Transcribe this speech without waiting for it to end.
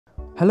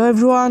Hello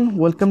everyone,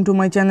 welcome to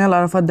my channel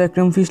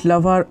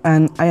Arafattheaquariumfishlover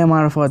and I am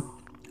Arafat.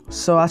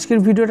 So আজকের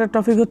ভিডিওটার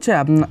topic হচ্ছে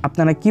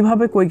আপনারা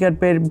কিভাবে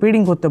কোইকার্পের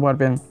ব্রিডিং করতে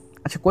পারবেন।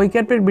 আচ্ছা,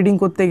 কোইকার্পের ব্রিডিং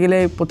করতে গেলে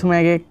প্রথমে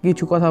আগে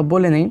কিছু কথা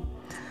বলে নেই।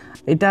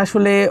 এটা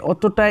আসলে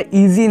অতটা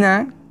ইজি না,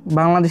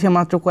 বাংলাদেশে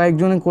মাত্র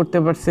কয়েকজনই করতে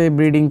পারছে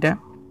ব্রিডিংটা।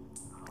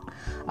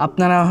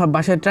 আপনারা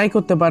বাসায় ট্রাই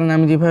করতে পারেন,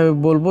 আমি যেভাবে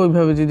বলবো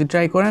ওইভাবে যদি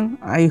ট্রাই করেন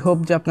আই হোপ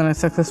যে আপনারা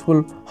সাকসেসফুল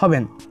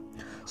হবেন।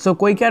 সো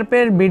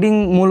কোইকার্পের ব্রিডিং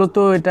মূলত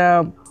এটা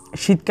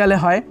শীতকালে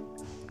হয়,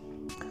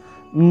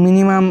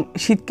 মিনিমাম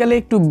শীতকালে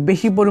একটু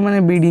বেশি পরিমাণে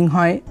ব্রিডিং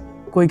হয়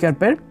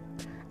কোইকার্পের।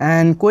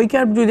 অ্যান্ড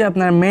কোইকার্প যদি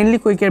আপনারা মেনলি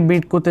কোইকার্প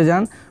ব্রিড করতে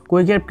যান,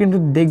 কোইকার্প কিন্তু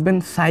দেখবেন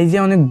সাইজে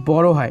অনেক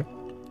বড় হয়।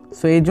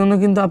 সো এই জন্য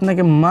কিন্তু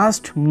আপনাকে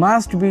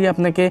মাস্ট বি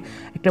আপনাকে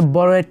একটা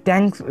বড়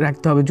ট্যাঙ্ক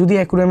রাখতে হবে যদি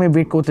অ্যাকুরিয়ামে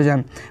ব্রিড করতে যান।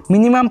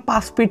 মিনিমাম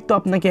 5 ফিট তো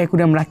আপনাকে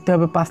অ্যাকুরিয়াম রাখতে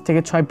হবে, 5 থেকে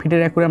 6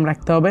 ফিটের অ্যাকুরিয়াম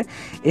রাখতে হবে।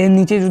 এর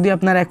নিচে যদি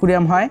আপনার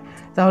অ্যাকুরিয়াম হয়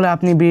তাহলে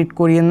আপনি ব্রিড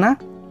করিয়েন না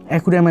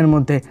অ্যাকুরিয়ামের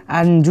মধ্যে।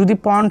 আর যদি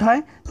পন্ড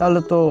হয় তাহলে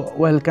তো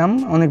ওয়েলকাম,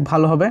 অনেক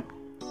ভালো হবে,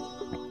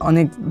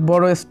 অনেক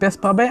বড় স্পেস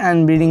পাবে অ্যান্ড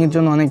ব্রিডিংয়ের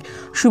জন্য অনেক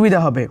সুবিধা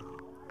হবে।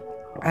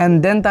 অ্যান্ড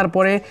দেন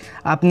তারপরে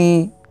আপনি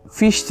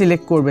ফিশ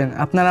সিলেক্ট করবেন।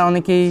 আপনারা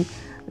অনেকেই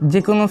যে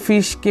কোনো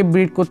ফিশকে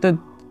ব্রিড করতে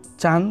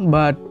চান,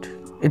 বাট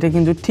এটা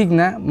কিন্তু ঠিক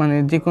না, মানে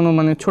যে কোনো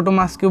ছোটো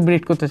মাছকেও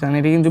ব্রিড করতে চান,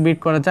 এটা কিন্তু ব্রিড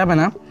করা যাবে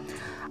না।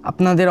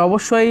 আপনাদের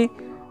অবশ্যই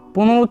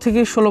 15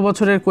 থেকে 16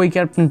 বছরের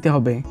কোইকার্প নিতে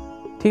হবে,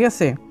 ঠিক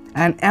আছে?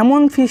 অ্যান্ড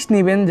এমন ফিশ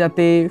নেবেন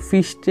যাতে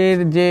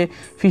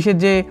ফিশের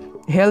যে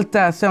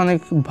হেলথটা আছে অনেক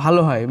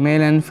ভালো হয়,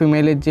 মেল অ্যান্ড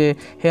ফিমেলের যে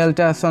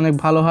হেলথটা আছে অনেক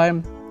ভালো হয়,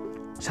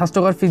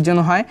 স্বাস্থ্যকর ফিশ যেন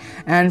হয়।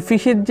 অ্যান্ড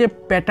ফিশের যে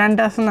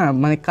প্যাটার্নটা আছে না,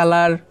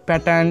 কালার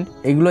প্যাটার্ন,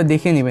 এগুলো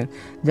দেখে নেবেন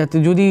যাতে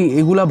যদি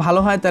এগুলো ভালো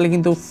হয় তাহলে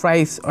কিন্তু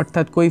ফ্রাইস,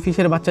 অর্থাৎ কই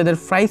ফিশের বাচ্চাদের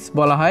ফ্রাইস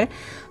বলা হয়।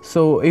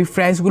 সো এই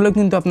ফ্রাইসগুলো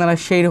কিন্তু আপনারা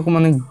সেই রকম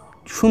অনেক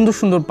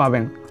সুন্দর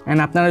পাবেন। অ্যান্ড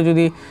আপনারা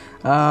যদি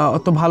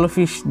অত ভালো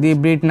ফিশ দিয়ে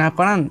ব্রিড না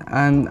করান,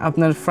 অ্যান্ড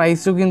আপনার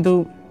ফ্রাইসও কিন্তু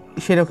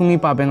সেরকমই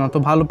পাবেন, অত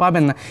ভালো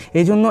পাবেন না।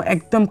 এই জন্য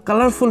একদম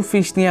কালারফুল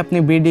ফিশ নিয়ে আপনি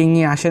ব্রিডিং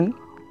নিয়ে আসেন।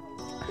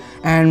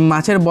 অ্যান্ড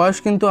মাছের বয়স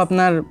কিন্তু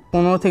আপনার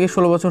 15 থেকে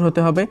 16 বছর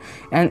হতে হবে।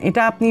 অ্যান্ড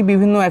এটা আপনি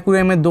বিভিন্ন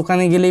অ্যাকুরিয়ামের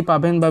দোকানে গেলেই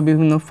পাবেন, বা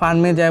বিভিন্ন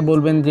ফার্মে যায়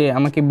বলবেন যে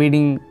আমাকে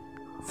ব্রিডিং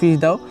ফিশ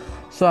দাও,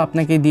 সো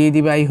আপনাকে দিয়ে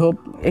দিবে। আই হোপ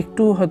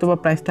একটু হয়তো বা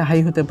প্রাইসটা হাই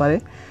হতে পারে,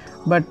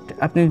 বাট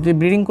আপনি যদি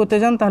ব্রিডিং করতে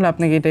যান তাহলে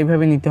আপনাকে এটা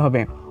এইভাবে নিতে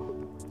হবে।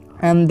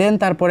 অ্যান্ড দেন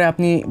তারপরে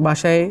আপনি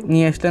বাসায়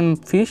নিয়ে আসলেন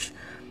ফিশ,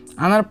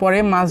 আনার পরে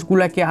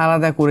মাছগুলাকে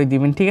আলাদা করে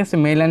দিবেন, ঠিক আছে?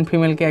 মেল অ্যান্ড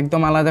ফিমেলকে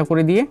একদম আলাদা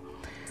করে দিয়ে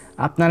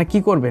আপনারা কি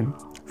করবেন,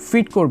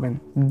 ফিড করবেন।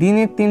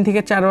 দিনে 3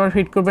 থেকে 4 বার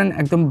ফিড করবেন,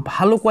 একদম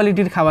ভালো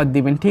কোয়ালিটির খাবার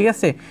দিবেন, ঠিক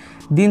আছে?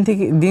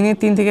 দিনে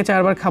 3 থেকে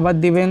 4 বার খাবার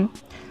দিবেন।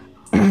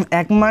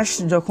 1 মাস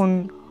যখন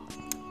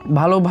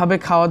ভালোভাবে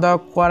খাওয়া দাওয়া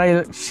করা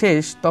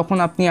শেষ, তখন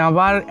আপনি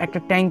আবার একটা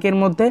ট্যাঙ্কের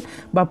মধ্যে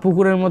বা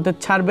পুকুরের মধ্যে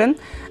ছাড়বেন।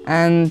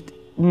 অ্যান্ড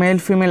মেল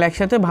ফিমেল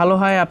একসাথে ভালো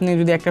হয় আপনি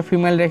যদি একটা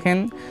ফিমেল রাখেন,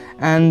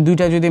 অ্যান্ড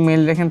 2টা যদি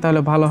মেল রাখেন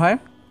তাহলে ভালো হয়।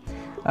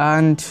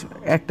 অ্যান্ড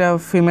একটা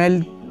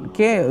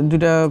ফিমেলকে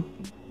 2টা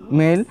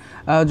মেল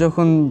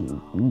যখন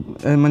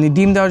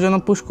ডিম দেওয়ার জন্য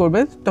পুশ করবে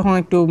তখন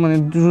একটু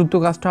দ্রুত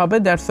কাজটা হবে,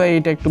 দ্যাটস ওয়াই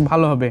এটা একটু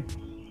ভালো হবে।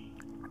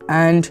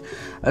 অ্যান্ড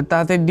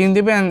তাতে ডিম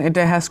দেবে, অ্যান্ড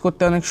এটা হ্যাশ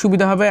করতে অনেক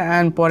সুবিধা হবে।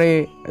 অ্যান্ড পরে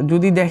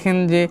যদি দেখেন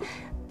যে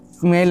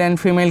মেল অ্যান্ড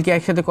ফিমেলকে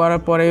একসাথে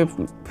করার পরে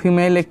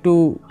ফিমেল একটু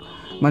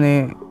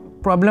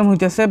প্রবলেম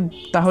হইতেছে,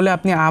 তাহলে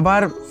আপনি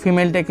আবার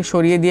ফিমেলটাকে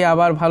সরিয়ে দিয়ে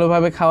আবার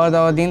ভালোভাবে খাওয়া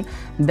দাওয়া দিন,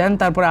 দেন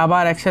তারপরে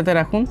আবার একসাথে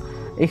রাখুন।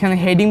 এখানে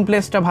হেডিং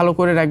প্লেসটা ভালো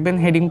করে রাখবেন।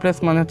 হেডিং প্লেস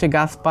হচ্ছে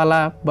গাছপালা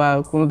বা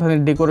কোনো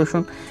ধরনের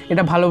ডেকোরেশন,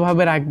 এটা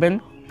ভালোভাবে রাখবেন।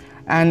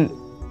 অ্যান্ড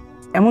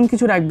এমন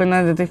কিছু রাখবেন না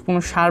যাতে কোনো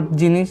শার্প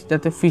জিনিস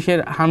যাতে ফিশের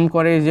হার্ম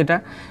করে,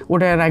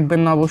 ওটা রাখবেন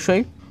না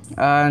অবশ্যই।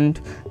 অ্যান্ড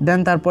দেন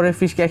তারপরে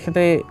ফিশকে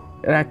একসাথে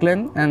রাখলেন,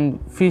 অ্যান্ড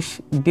ফিশ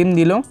ডিম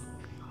দিল।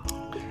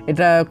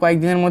 এটা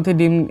কয়েকদিনের মধ্যে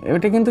ডিম,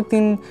 এটা কিন্তু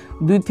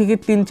 2 থেকে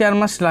 3-4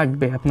 মাস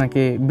লাগবে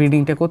আপনাকে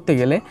ব্রিডিংটা করতে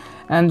গেলে।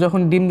 অ্যান্ড যখন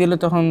ডিম দিল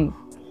তখন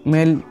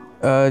মেল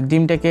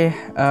ডিমটাকে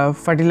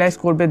ফার্টিলাইজ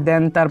করবে।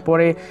 দেন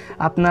তারপরে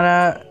আপনারা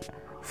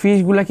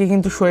ফিশগুলোকে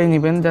কিন্তু সরিয়ে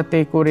নেবেন যাতে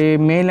করে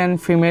মেল অ্যান্ড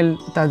ফিমেল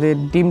তাদের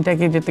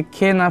ডিমটাকে যাতে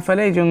খেয়ে না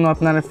ফেলে, এই জন্য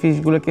আপনারা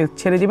ফিশগুলোকে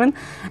ছেড়ে দেবেন।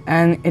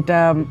 অ্যান্ড এটা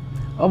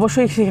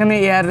অবশ্যই সেখানে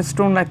এয়ার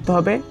স্টোন রাখতে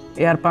হবে,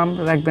 এয়ার পাম্প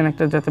রাখবেন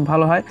একটা যাতে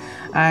ভালো হয়।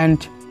 অ্যান্ড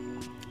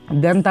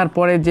দেন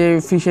তারপরে যে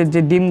ফিশের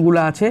যে ডিমগুলো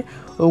আছে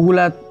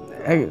ওগুলা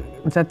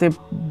যাতে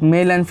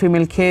মেল অ্যান্ড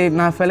ফিমেল খেয়ে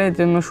না ফেলে এর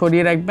জন্য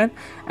সরিয়ে রাখবেন।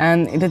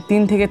 অ্যান্ড এটা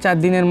 3 থেকে 4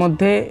 দিনের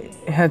মধ্যে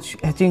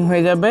হ্যাচিং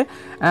হয়ে যাবে।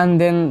 অ্যান্ড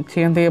দেন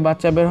সেখান থেকে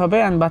বাচ্চা বের হবে।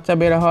 অ্যান্ড বাচ্চা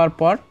বের হওয়ার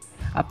পর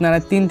আপনারা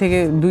 2 থেকে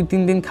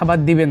 3 দিন খাবার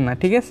দিবেন না,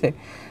 ঠিক আছে?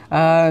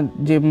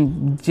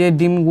 যে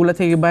ডিমগুলো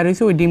থেকে বাইর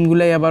হয়েছে ওই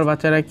ডিমগুলোই আবার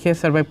বাচ্চারা খেয়ে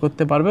সার্ভাইভ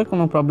করতে পারবে,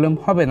 কোনো প্রবলেম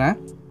হবে না।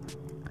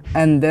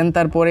 অ্যান্ড দেন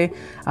তারপরে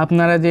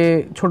আপনারা যে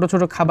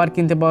ছোট খাবার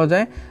কিনতে পাওয়া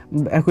যায়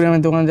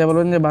অ্যাকুরিয়ামের দোকানে, যা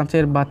বলবেন যে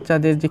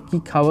বাচ্চাদের যে কী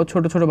খাবো,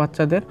 ছোট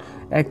বাচ্চাদের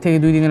 1 থেকে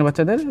 2 দিনের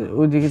বাচ্চাদের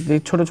ওই যে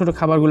ছোট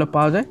খাবারগুলো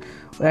পাওয়া যায়,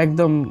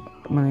 একদম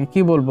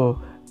কি বলবো,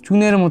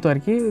 চুনের মতো আর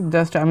কি,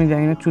 জাস্ট আমি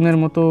জানি না চুনের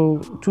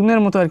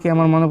মতো আর কি,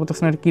 আমার মনে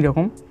পড়তেছে না আর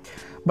কীরকম,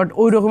 বাট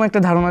ওই রকম একটা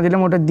ধারণা দিলাম,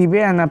 ওটা দিবে।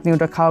 অ্যান্ড আপনি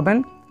ওটা খাওয়াবেন,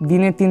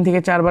 দিনে 3 থেকে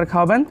 4 বার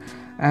খাওয়াবেন।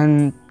 অ্যান্ড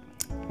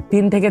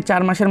 3 থেকে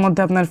 4 মাসের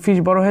মধ্যে আপনার ফিশ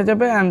বড় হয়ে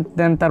যাবে অ্যান্ড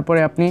দেন তারপরে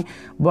আপনি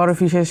বড়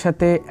ফিশের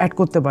সাথে অ্যাড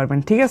করতে পারবেন,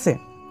 ঠিক আছে।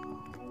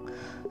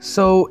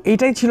 সো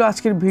এইটাই ছিল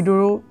আজকের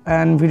ভিডিও,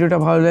 অ্যান্ড ভিডিওটা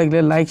ভালো লাগলে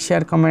like,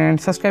 share, comment and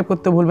subscribe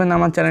করতে ভুলবেন না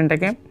আমার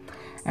চ্যানেলটাকে।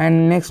 অ্যান্ড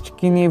নেক্সট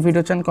কী নিয়ে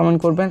ভিডিও চান কমেন্ট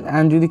করবেন,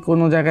 অ্যান্ড যদি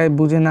কোনো জায়গায়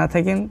বুঝে না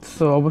থাকেন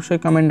সো অবশ্যই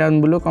কমেন্ট ডাউন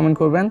বিলো কমেন্ট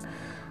করবেন।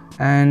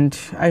 অ্যান্ড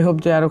আই হোপ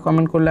যে আরও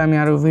কমেন্ট করলে আমি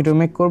আরও ভিডিও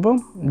মেক করব।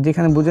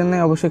 যেখানে বুঝেন নাই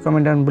অবশ্যই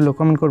কমেন্ট ডাউন বিলো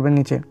কমেন্ট করবেন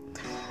নিচে,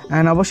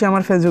 অ্যান্ড অবশ্যই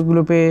আমার ফেসবুক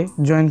গ্রুপে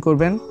জয়েন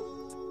করবেন।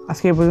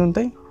 আজকে এই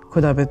পর্যন্তই,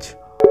 খোদা হাফেজ।